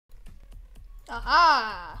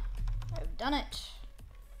Aha! I've done it.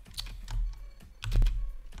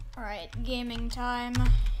 Alright, gaming time.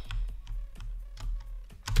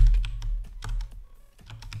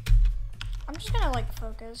 I'm just gonna like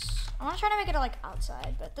focus. I wanna try to make it like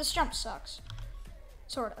outside, but this jump sucks.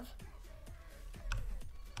 Sort of.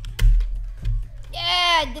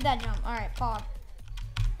 Yeah, I did that jump. Alright, pog.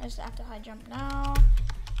 I just have to high jump now.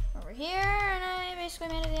 Over here, and I basically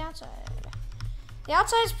made it to the outside. The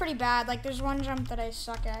outside is pretty bad. Like, there's one jump that I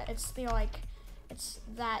suck at. It's the, like, it's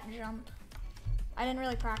that jump. I didn't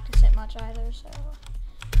really practice it much either, so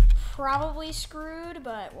probably screwed,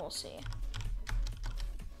 but we'll see.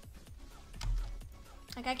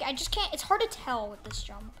 Like, I just can't, it's hard to tell with this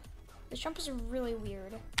jump. This jump is really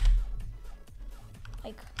weird.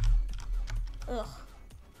 Like, ugh.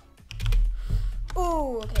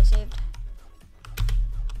 Ooh, okay, saved.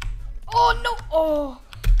 Oh, no! Oh,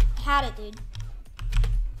 I had it, dude.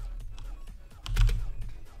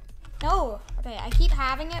 No, okay, I keep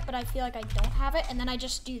having it, but I feel like I don't have it, and then I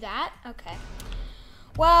just do that. Okay.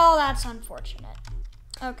 Well, that's unfortunate.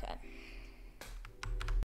 Okay.